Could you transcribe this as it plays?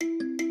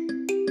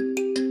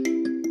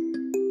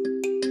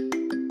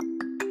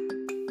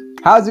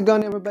How's it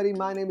going, everybody?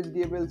 My name is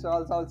Gabriel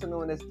Charles, also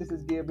known as This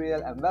is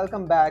Gabriel, and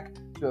welcome back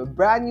to a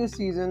brand new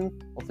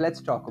season of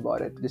Let's Talk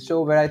About It, the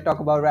show where I talk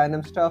about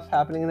random stuff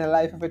happening in the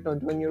life of a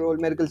 21-year-old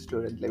medical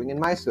student living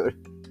in Mysore.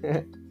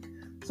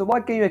 So,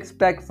 what can you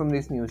expect from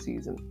this new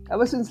season?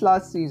 Ever since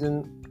last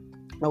season,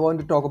 I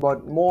want to talk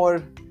about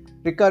more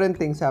recurrent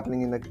things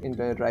happening in the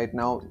internet right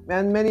now,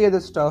 and many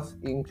other stuff,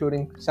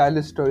 including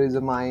childhood stories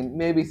of mine,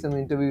 maybe some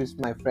interviews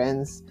with my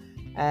friends,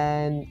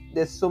 and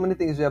there's so many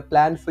things we have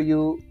planned for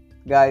you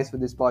guys for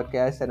this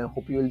podcast, and I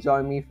hope you will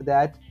join me for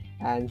that.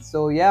 And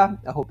so, yeah,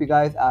 I hope you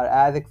guys are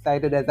as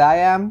excited as I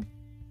am.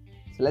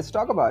 So, let's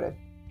talk about it.